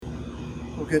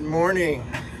Well, good morning.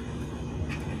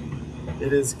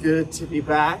 It is good to be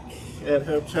back at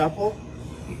Hope Chapel.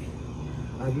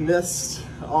 I've missed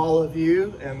all of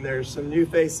you, and there's some new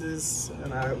faces,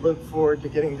 and I look forward to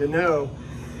getting to know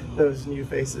those new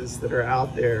faces that are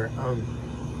out there.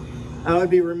 I would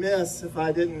be remiss if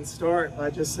I didn't start by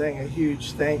just saying a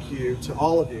huge thank you to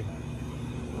all of you.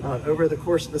 Over the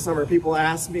course of the summer, people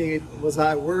asked me, was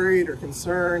I worried or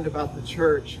concerned about the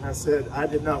church? And I said, I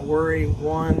did not worry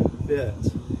one bit,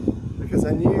 because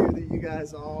I knew that you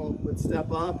guys all would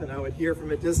step up and I would hear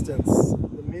from a distance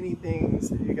the many things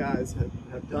that you guys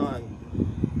have done.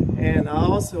 And I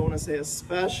also want to say a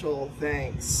special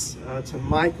thanks to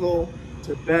Michael,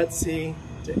 to Betsy,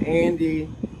 to Andy,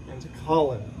 and to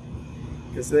Colin,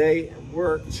 because they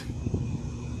worked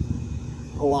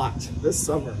a lot this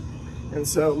summer. And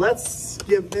so let's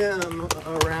give them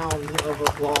a round of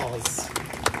applause.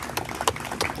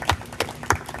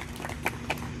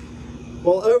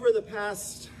 Well, over the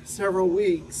past several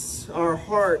weeks, our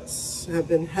hearts have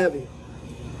been heavy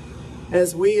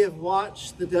as we have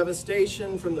watched the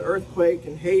devastation from the earthquake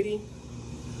in Haiti,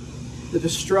 the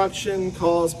destruction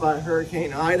caused by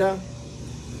Hurricane Ida,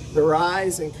 the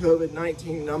rise in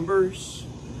COVID-19 numbers,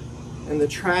 and the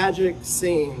tragic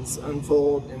scenes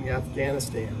unfold in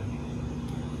Afghanistan.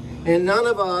 And none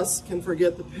of us can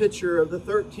forget the picture of the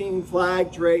 13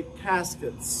 flag-draped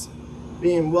caskets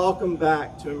being welcomed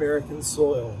back to American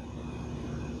soil,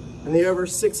 and the over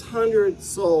 600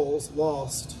 souls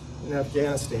lost in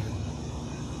Afghanistan.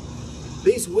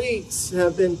 These weeks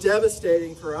have been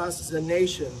devastating for us as a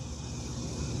nation,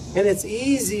 and it's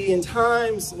easy in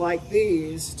times like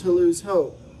these to lose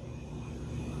hope.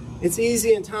 It's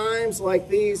easy in times like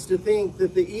these to think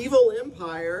that the evil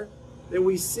empire that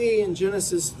we see in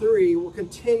Genesis 3 will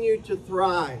continue to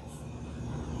thrive,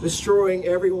 destroying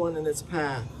everyone in its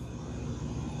path.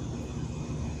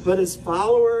 But as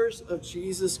followers of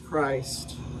Jesus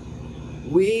Christ,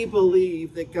 we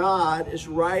believe that God is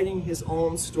writing his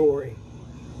own story,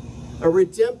 a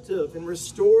redemptive and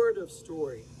restorative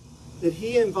story that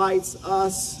he invites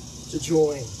us to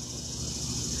join.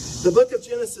 The book of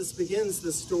Genesis begins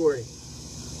this story.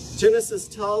 Genesis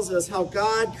tells us how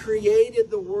God created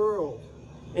the world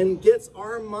and gets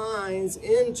our minds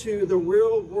into the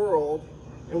real world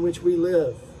in which we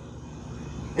live.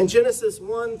 In Genesis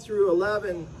 1 through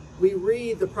 11, we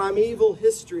read the primeval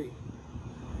history.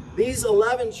 These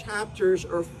 11 chapters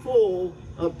are full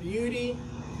of beauty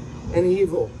and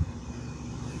evil.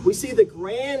 We see the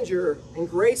grandeur and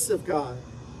grace of God.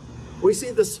 We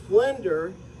see the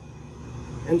splendor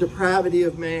and depravity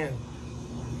of man.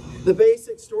 The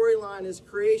basic storyline is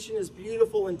creation is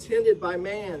beautiful, intended by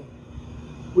man.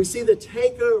 We see the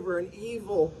takeover and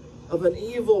evil of an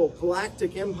evil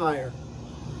galactic empire.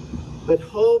 But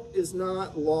hope is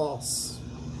not lost,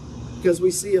 because we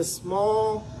see a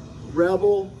small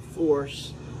rebel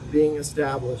force being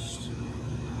established.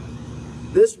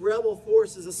 This rebel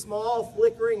force is a small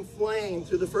flickering flame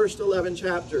through the first 11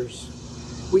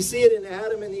 chapters. We see it in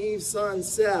Adam and Eve's son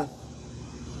Seth,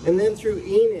 and then through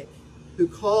Enoch, who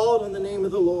called on the name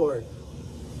of the Lord,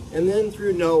 and then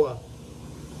through Noah,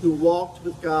 who walked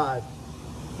with God,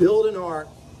 built an ark,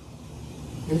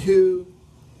 and who,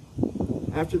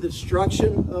 after the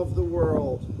destruction of the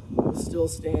world, was still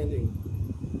standing.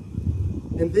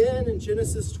 And then in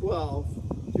Genesis 12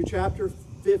 through chapter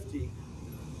 50,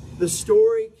 the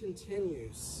story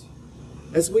continues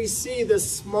as we see this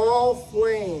small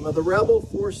flame of the rebel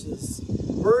forces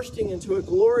bursting into a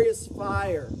glorious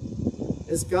fire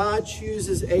as God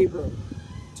chooses Abram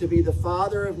to be the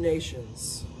father of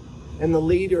nations and the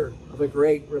leader of a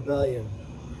great rebellion.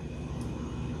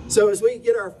 So as we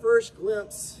get our first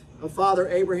glimpse of Father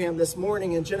Abraham this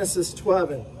morning in Genesis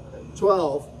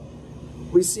 12,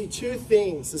 we see two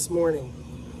things this morning.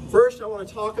 First, I want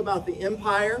to talk about the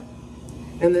empire,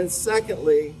 and then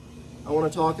secondly, I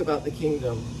want to talk about the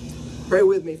kingdom. Pray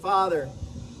with me. Father,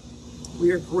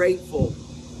 we are grateful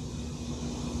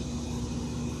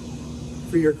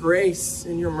for your grace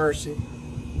and your mercy.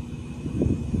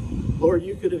 Lord,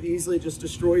 you could have easily just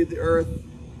destroyed the earth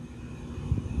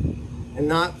and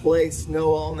not placed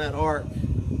Noah on that ark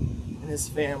and his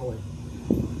family.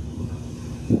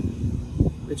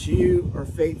 But you are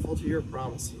faithful to your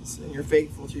promises and you're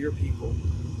faithful to your people.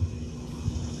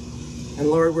 And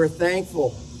Lord, we're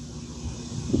thankful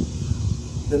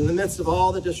that in the midst of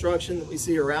all the destruction that we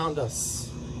see around us,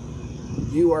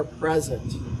 you are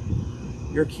present.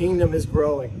 Your kingdom is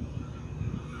growing.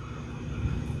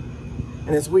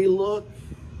 And as we look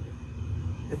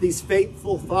at these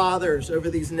faithful fathers over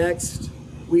these next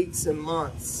weeks and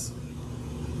months,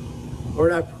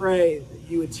 Lord, I pray that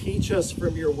you would teach us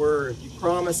from your word. You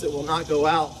promise it will not go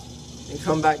out and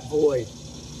come back void.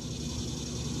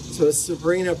 So as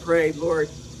Sabrina prayed, Lord,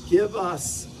 give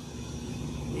us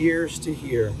ears to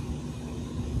hear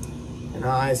and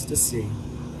eyes to see.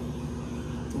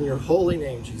 In your holy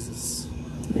name, Jesus.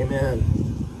 Amen.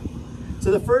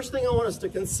 So the first thing I want us to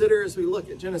consider as we look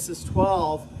at Genesis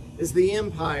 12 is the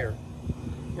empire.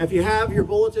 Now, if you have your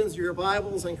bulletins or your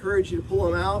Bibles, I encourage you to pull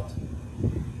them out.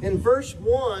 In verse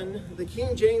 1, the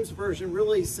King James Version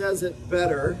really says it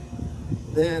better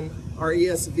than our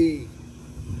ESV.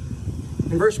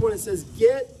 In verse 1 it says,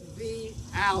 "Get thee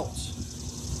out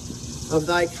of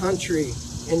thy country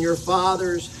and your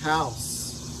father's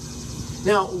house."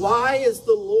 Now, why is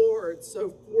the Lord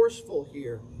so forceful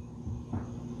here?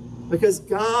 Because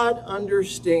God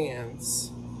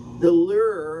understands the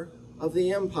lure of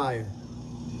the empire.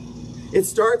 It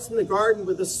starts in the garden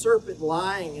with the serpent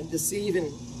lying and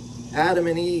deceiving Adam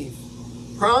and Eve,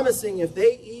 promising if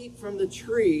they eat from the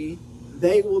tree,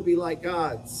 they will be like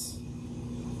gods.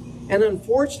 And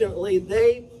unfortunately,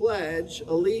 they pledge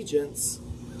allegiance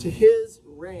to his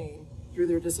reign through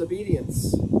their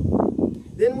disobedience.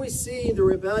 Then we see the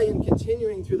rebellion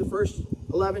continuing through the first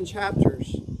 11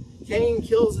 chapters. Cain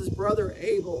kills his brother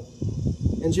Abel.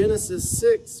 In Genesis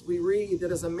 6, we read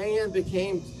that as man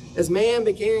began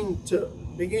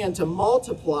to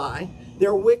multiply,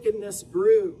 their wickedness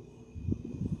grew.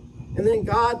 And then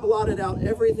God blotted out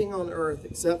everything on earth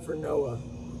except for Noah,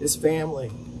 his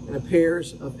family, and the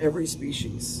pairs of every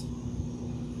species.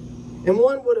 And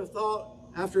one would have thought,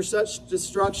 after such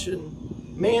destruction,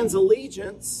 man's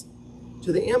allegiance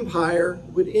to the empire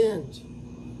would end.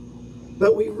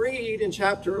 But we read in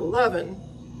chapter 11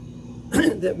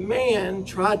 that man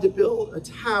tried to build a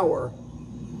tower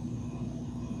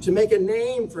to make a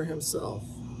name for himself,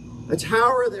 a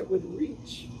tower that would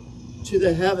reach to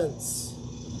the heavens.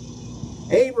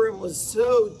 Abram was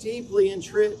so deeply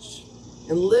entrenched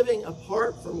and living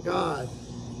apart from God.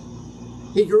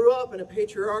 He grew up in a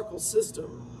patriarchal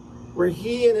system where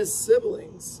he and his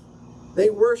siblings, they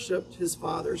worshiped his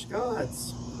father's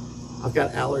gods. I've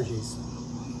got allergies,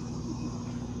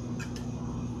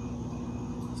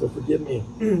 so forgive me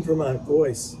for my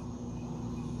voice.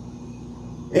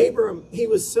 Abram, he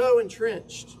was so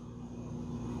entrenched.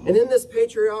 And in this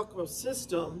patriarchal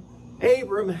system,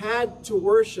 Abram had to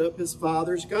worship his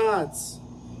father's gods.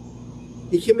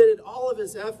 He committed all of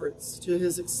his efforts to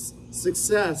his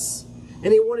success,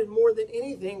 and he wanted more than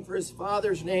anything for his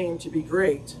father's name to be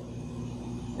great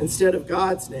instead of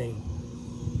God's name.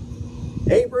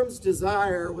 Abram's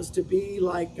desire was to be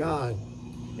like God,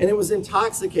 and it was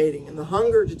intoxicating, and the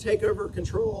hunger to take over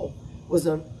control was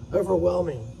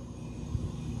overwhelming.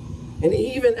 And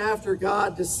even after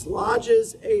God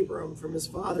dislodges Abram from his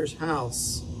father's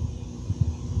house,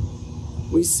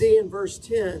 we see in verse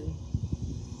 10,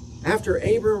 after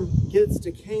Abram gets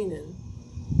to Canaan,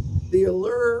 the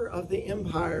allure of the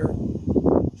empire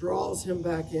draws him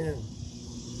back in.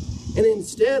 And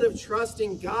instead of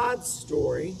trusting God's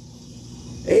story,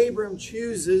 Abram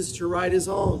chooses to write his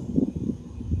own.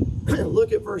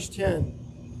 Look at verse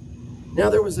 10. Now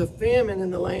there was a famine in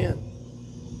the land.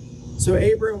 So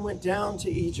Abram went down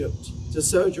to Egypt to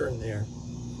sojourn there,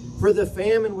 for the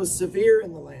famine was severe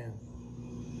in the land.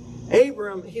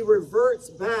 Abram, he reverts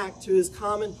back to his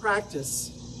common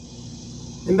practice.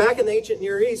 And back in the ancient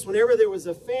Near East, whenever there was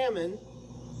a famine,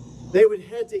 they would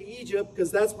head to Egypt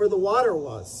because that's where the water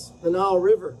was, the Nile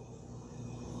River.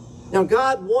 Now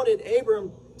God wanted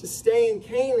Abram to stay in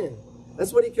Canaan.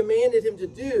 That's what he commanded him to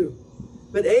do.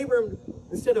 But Abram,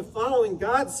 instead of following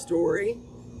God's story,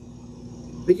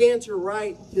 began to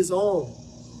write his own.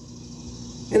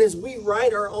 And as we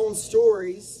write our own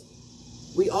stories,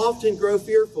 we often grow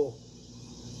fearful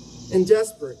and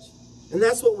desperate. And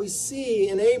that's what we see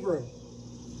in Abram.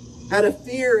 Out of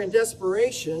fear and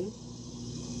desperation,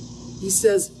 he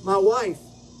says, my wife,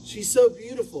 she's so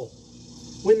beautiful.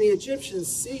 When the Egyptians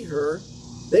see her,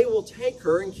 they will take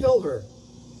her and kill her.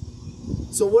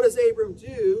 So what does Abram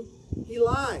do? He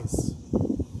lies.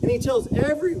 And he tells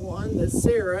everyone that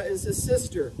Sarah is his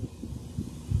sister.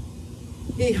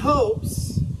 He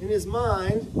hopes in his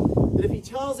mind that if he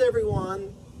tells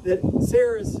everyone that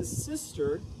Sarah is his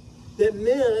sister, that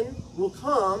men will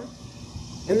come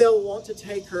and they'll want to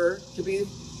take her to be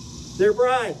their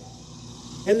bride.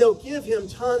 And they'll give him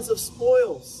tons of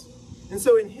spoils. And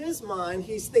so in his mind,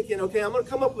 he's thinking, okay, I'm going to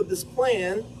come up with this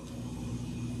plan,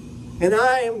 and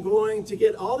I am going to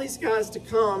get all these guys to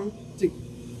come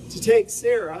to take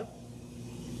Sarah,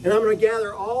 and I'm going to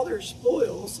gather all their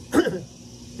spoils, and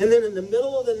then in the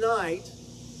middle of the night,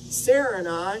 Sarah and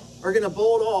I are going to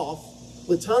bolt off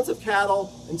with tons of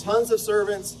cattle and tons of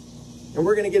servants, and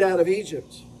we're going to get out of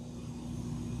Egypt.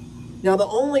 Now, the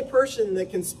only person that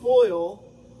can spoil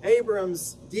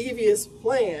Abram's devious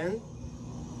plan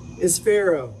is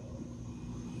Pharaoh.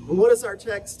 And what does our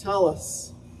text tell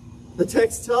us? The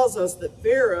text tells us that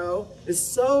Pharaoh is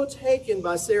so taken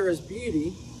by Sarah's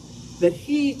beauty that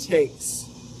he takes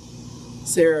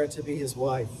Sarah to be his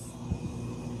wife.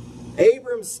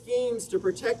 Abram's schemes to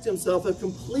protect himself have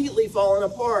completely fallen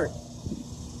apart,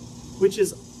 which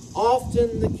is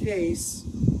often the case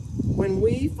when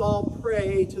we fall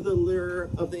prey to the lure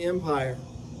of the empire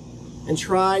and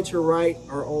try to write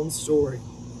our own story.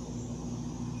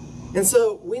 And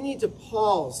so we need to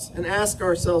pause and ask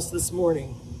ourselves this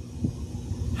morning,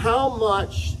 how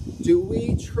much do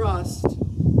we trust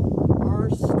our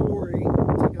story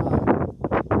to God?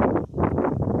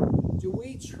 Do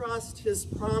we trust his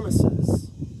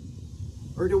promises?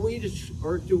 Or do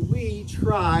we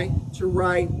try to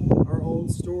write our own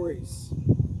stories?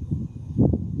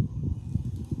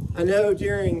 I know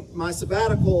during my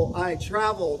sabbatical, I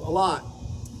traveled a lot.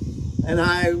 And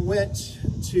I went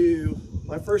to,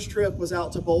 my first trip was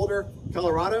out to Boulder,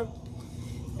 Colorado.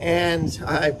 And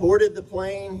I boarded the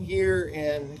plane here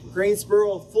in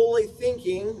Greensboro, fully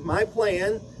thinking my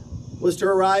plan was to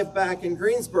arrive back in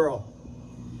Greensboro.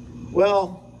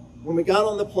 Well, when we got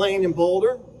on the plane in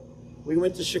Boulder, we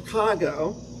went to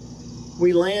Chicago.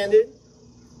 We landed.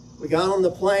 We got on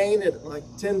the plane at like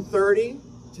 10:30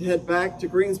 to head back to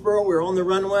Greensboro. We were on the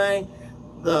runway.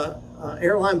 The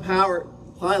airline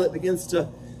pilot begins to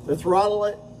throttle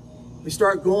it. We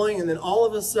start going, and then all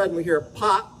of a sudden we hear a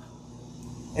pop,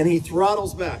 and he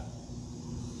throttles back.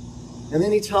 And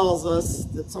then he tells us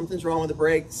that something's wrong with the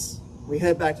brakes. We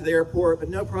head back to the airport, but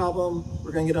no problem,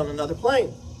 we're going to get on another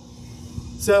plane.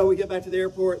 So we get back to the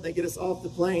airport, they get us off the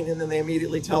plane, and then they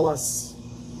immediately tell us,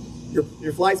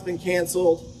 your flight's been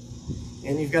canceled,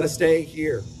 and you've got to stay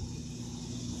here.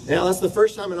 Now, that's the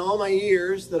first time in all my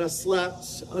years that I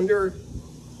slept under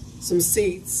some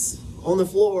seats on the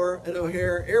floor at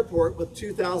O'Hare Airport with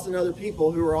 2,000 other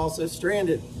people who were also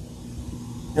stranded.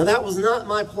 Now, that was not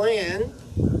my plan.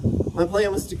 My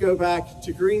plan was to go back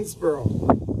to Greensboro.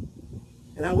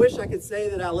 And I wish I could say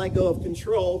that I let go of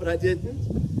control, but I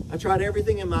didn't. I tried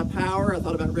everything in my power. I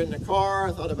thought about renting a car.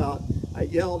 I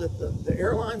yelled at the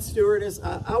airline stewardess.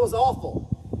 I was awful.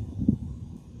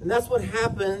 And that's what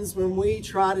happens when we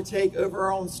try to take over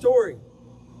our own story.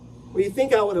 Well, you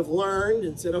think I would have learned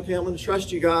and said, okay, I'm going to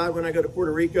trust you, God, when I go to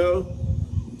Puerto Rico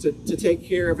to take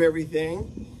care of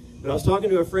everything. But I was talking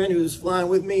to a friend who was flying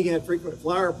with me. He had frequent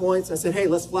flyer points. I said, hey,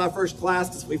 let's fly first class,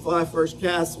 because if we fly first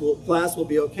class, we'll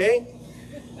be okay.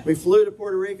 We flew to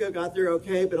Puerto Rico, got there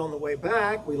okay, but on the way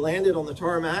back, we landed on the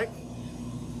tarmac,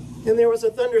 and there was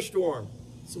a thunderstorm.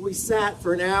 So we sat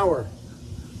for an hour.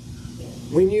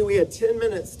 We knew we had 10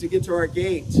 minutes to get to our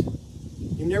gate.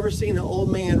 You've never seen an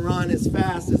old man run as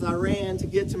fast as I ran to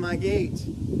get to my gate,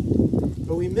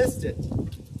 but we missed it.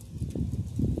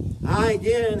 I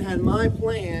again had my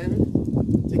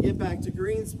plan to get back to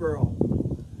Greensboro,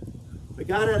 but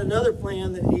God had another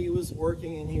plan that he was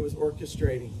working and he was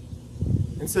orchestrating.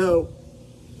 And so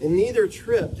in neither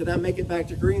trip did I make it back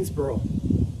to Greensboro.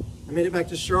 I made it back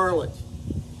to Charlotte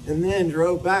and then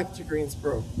drove back to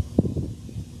Greensboro.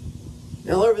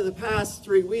 Now, over the past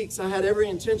 3 weeks, I had every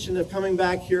intention of coming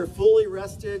back here fully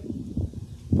rested,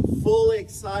 fully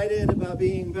excited about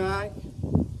being back.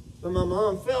 But my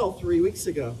mom fell 3 weeks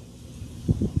ago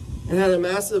and had a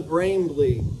massive brain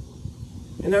bleed.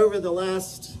 And over the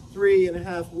last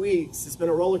 3.5 weeks, it's been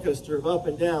a roller coaster of up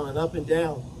and down and up and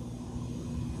down.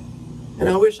 And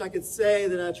I wish I could say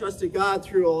that I trusted God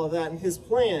through all of that and his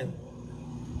plan,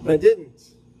 but I didn't.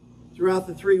 Throughout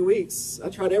the 3 weeks, I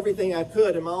tried everything I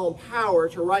could in my own power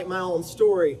to write my own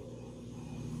story.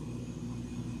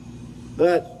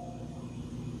 But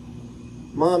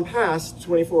Mom passed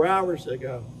 24 hours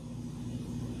ago.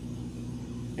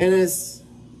 And as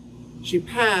she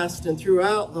passed, and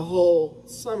throughout the whole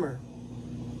summer,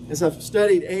 as I've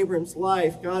studied Abram's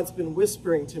life, God's been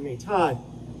whispering to me, Todd,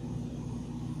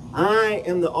 I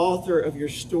am the author of your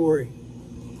story.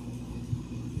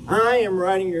 I am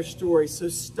writing your story, so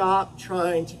stop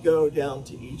trying to go down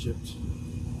to Egypt.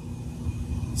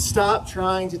 Stop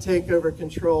trying to take over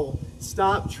control.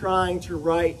 Stop trying to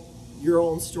write your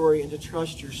own story and to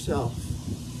trust yourself.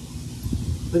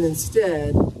 But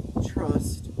instead,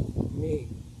 trust me.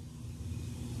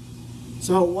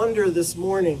 So I wonder this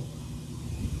morning,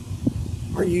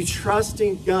 are you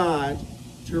trusting God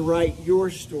to write your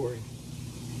story?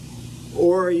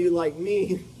 Or are you like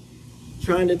me,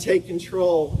 trying to take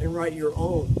control and write your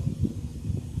own?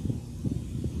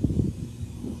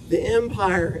 The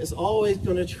empire is always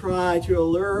going to try to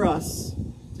allure us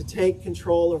to take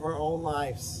control of our own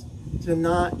lives, to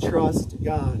not trust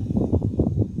God.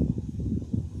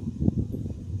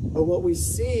 But what we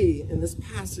see in this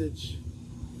passage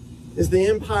is the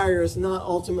empire is not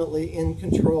ultimately in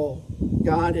control.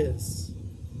 God is.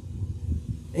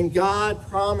 And God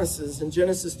promises in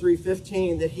Genesis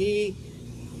 3:15 that he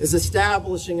is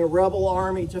establishing a rebel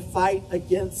army to fight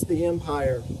against the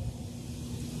empire.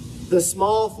 The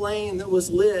small flame that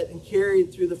was lit and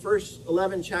carried through the first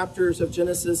 11 chapters of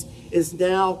Genesis is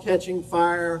now catching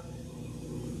fire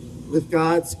with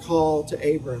God's call to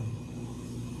Abram.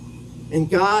 And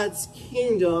God's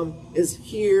kingdom is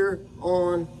here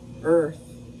on earth.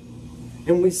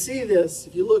 And we see this,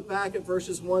 if you look back at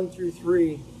verses 1 through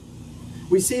 3,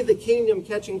 we see the kingdom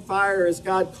catching fire as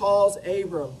God calls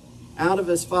Abram out of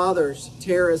his father's,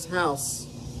 Terah's house.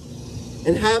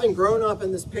 And having grown up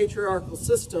in this patriarchal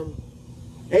system,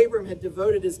 Abram had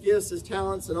devoted his gifts, his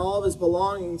talents, and all of his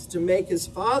belongings to make his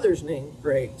father's name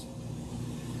great.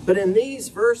 But in these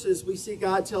verses, we see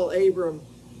God tell Abram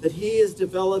that he is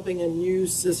developing a new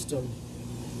system,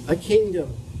 a kingdom,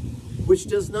 which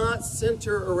does not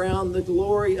center around the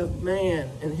glory of man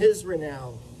and his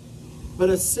renown, but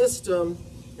a system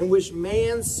in which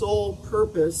man's sole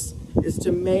purpose is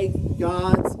to make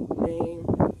God's name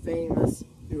famous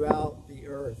throughout the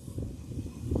earth.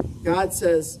 God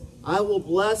says, I will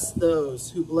bless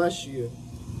those who bless you,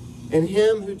 and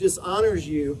him who dishonors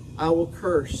you I will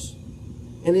curse.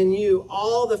 And in you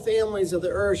all the families of the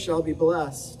earth shall be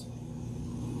blessed.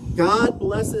 God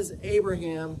blesses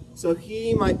Abraham so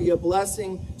he might be a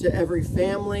blessing to every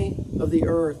family of the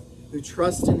earth who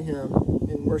trusts in him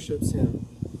and worships him.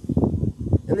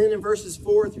 And then in verses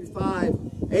 4 through 5,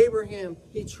 Abraham,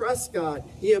 he trusts God,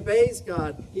 he obeys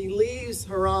God, he leaves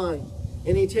Haran,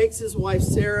 and he takes his wife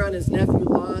Sarah and his nephew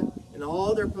Lot and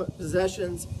all their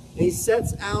possessions, and he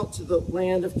sets out to the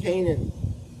land of Canaan.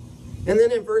 And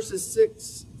then in verses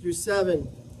 6 through 7,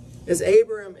 as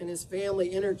Abram and his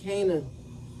family enter Canaan,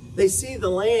 they see the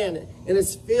land, and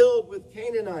it's filled with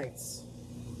Canaanites.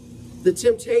 The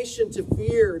temptation to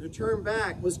fear, to turn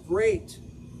back, was great.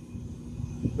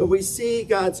 But we see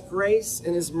God's grace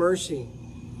and his mercy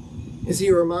as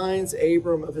he reminds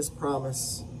Abram of his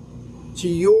promise. To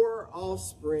your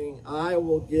offspring I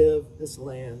will give this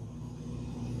land.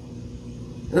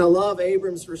 And I love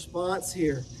Abram's response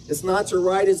here. It's not to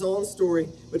write his own story,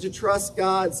 but to trust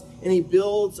God's, and he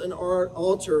builds an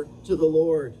altar to the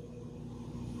Lord.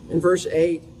 In verse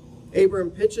 8,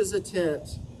 Abram pitches a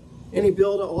tent, and he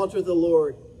built an altar to the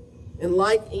Lord. And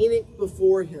like Enoch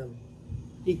before him,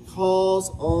 he calls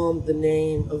on the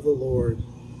name of the Lord.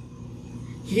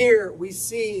 Here we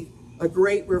see a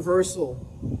great reversal.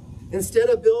 Instead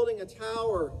of building a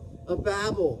tower of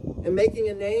Babel and making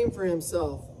a name for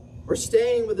himself, or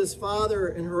staying with his father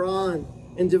in Haran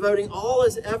and devoting all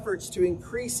his efforts to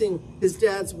increasing his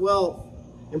dad's wealth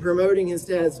and promoting his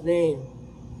dad's name,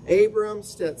 Abram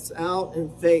steps out in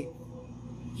faith.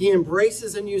 He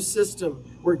embraces a new system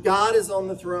where God is on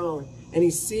the throne, and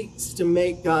he seeks to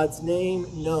make God's name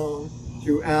known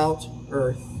throughout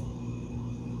earth.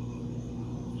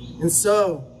 And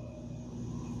so,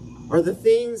 are the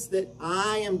things that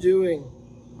I am doing,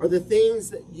 are the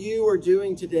things that you are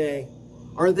doing today,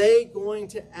 are they going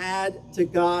to add to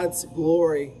God's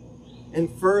glory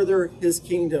and further his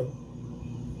kingdom?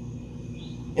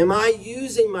 Am I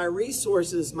using my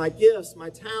resources, my gifts, my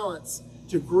talents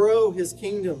to grow his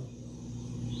kingdom?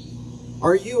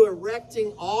 Are you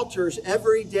erecting altars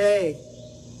every day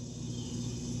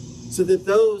so that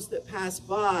those that pass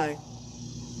by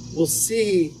will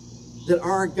see that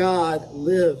our God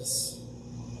lives?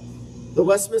 The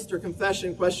Westminster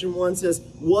Confession, question 1 says,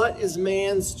 what is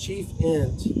man's chief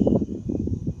end?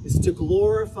 Is to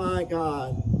glorify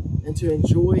God and to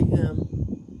enjoy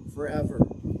him forever.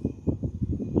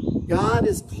 God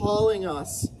is calling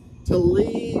us to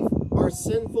leave our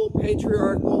sinful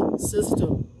patriarchal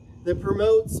system that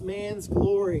promotes man's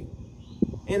glory,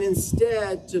 and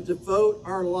instead to devote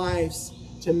our lives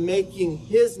to making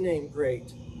his name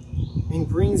great in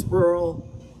Greensboro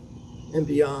and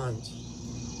beyond.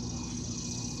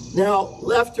 Now,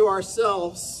 left to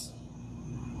ourselves,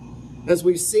 as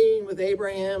we've seen with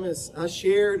Abraham, as I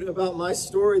shared about my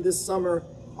story this summer,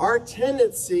 our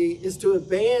tendency is to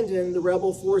abandon the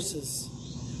rebel forces.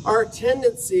 Our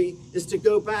tendency is to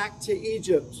go back to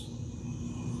Egypt.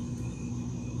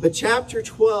 But chapter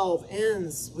 12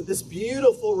 ends with this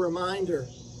beautiful reminder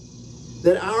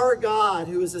that our God,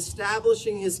 who is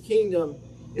establishing his kingdom,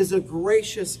 is a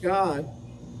gracious God.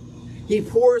 He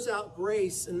pours out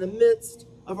grace in the midst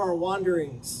of our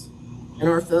wanderings and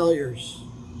our failures.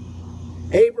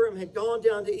 Abram had gone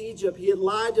down to Egypt. He had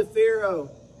lied to Pharaoh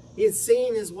He had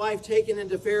seen his wife taken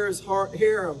into Pharaoh's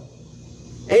harem.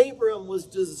 Abram was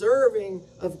deserving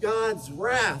of God's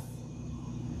wrath.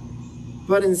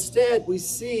 But instead, we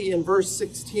see in verse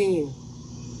 16,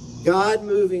 God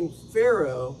moving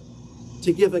Pharaoh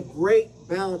to give a great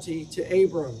bounty to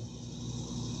Abram.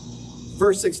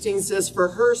 Verse 16 says, for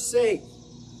her sake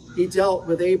he dealt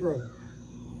with Abram.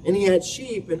 And he had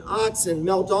sheep and oxen,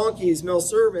 male donkeys, male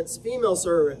servants,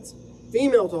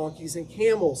 female donkeys, and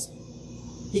camels.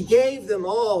 He gave them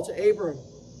all to Abram.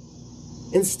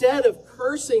 Instead of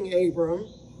cursing Abram,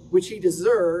 which he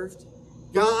deserved,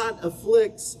 God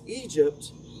afflicts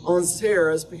Egypt on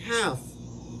Sarah's behalf.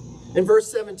 In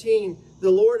verse 17, the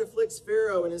Lord afflicts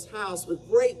Pharaoh and his house with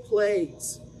great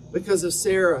plagues because of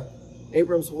Sarah,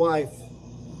 Abram's wife.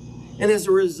 And as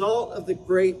a result of the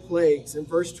great plagues, in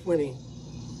verse 20,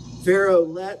 Pharaoh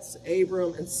lets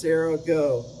Abram and Sarah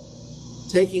go,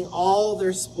 taking all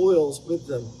their spoils with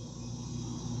them.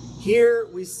 Here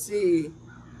we see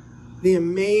the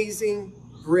amazing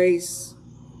grace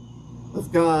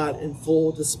of God in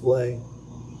full display.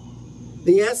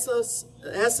 The essence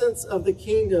of the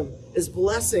kingdom is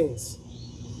blessings.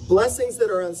 Blessings that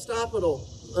are unstoppable,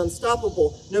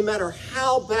 no matter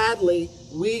how badly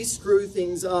we screw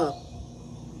things up.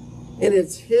 And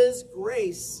it's His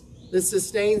grace that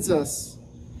sustains us.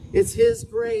 It's His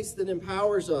grace that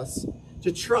empowers us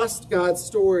to trust God's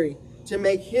story, to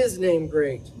make His name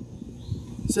great,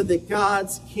 so that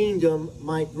God's kingdom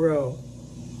might grow.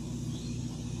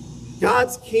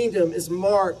 God's kingdom is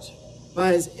marked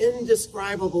by His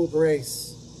indescribable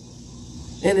grace.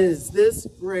 And it is this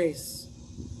grace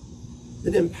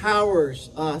that empowers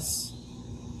us,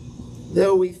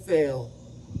 though we fail.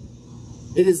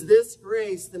 It is this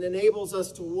grace that enables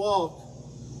us to walk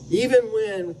even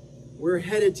when we're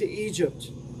headed to Egypt,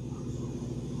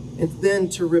 and then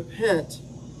to repent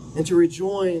and to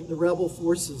rejoin the rebel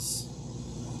forces,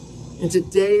 and to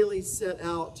daily set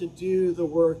out to do the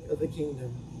work of the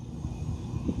kingdom.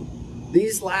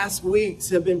 These last weeks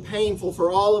have been painful for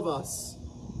all of us.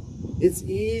 It's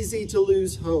easy to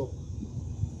lose hope.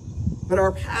 But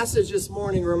our passage this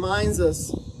morning reminds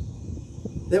us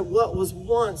that what was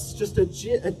once just a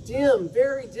dim,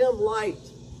 very dim light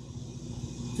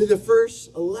through the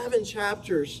first 11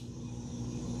 chapters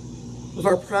of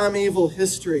our primeval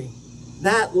history,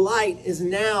 that light is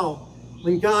now,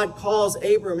 when God calls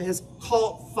Abram, has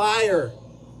caught fire.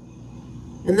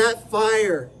 And that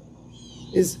fire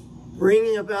is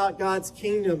bringing about God's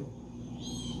kingdom.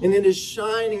 And it is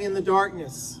shining in the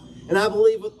darkness. And I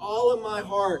believe with all of my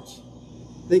heart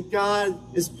that God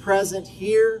is present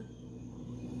here.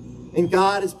 And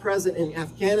God is present in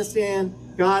Afghanistan.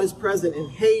 God is present in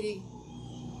Haiti.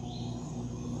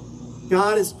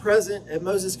 God is present at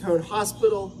Moses Cone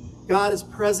Hospital. God is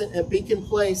present at Beacon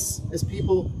Place as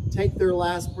people take their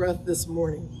last breath this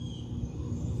morning.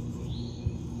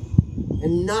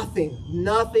 And nothing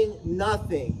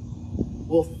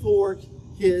will thwart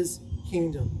His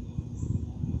kingdom.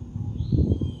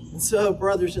 And so,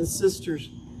 brothers and sisters,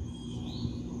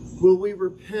 will we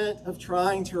repent of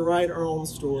trying to write our own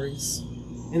stories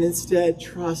and instead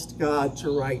trust God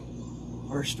to write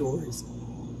our stories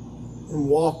and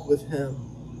walk with Him?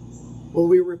 Will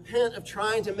we repent of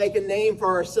trying to make a name for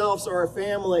ourselves or our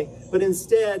family, but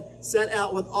instead set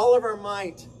out with all of our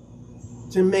might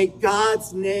to make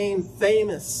God's name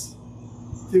famous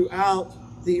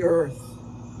throughout the earth?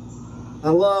 I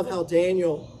love how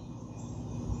Daniel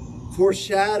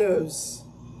foreshadows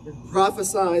and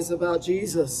prophesies about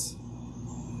Jesus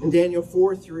in Daniel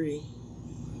 4:3.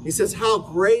 He says, how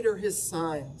great are His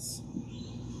signs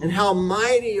and how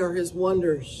mighty are His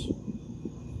wonders.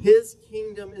 His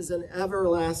kingdom is an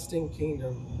everlasting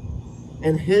kingdom,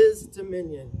 and His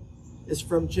dominion is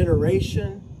from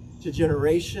generation to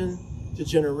generation to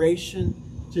generation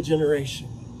to generation,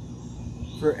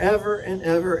 forever and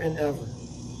ever and ever.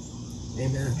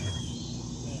 Amen.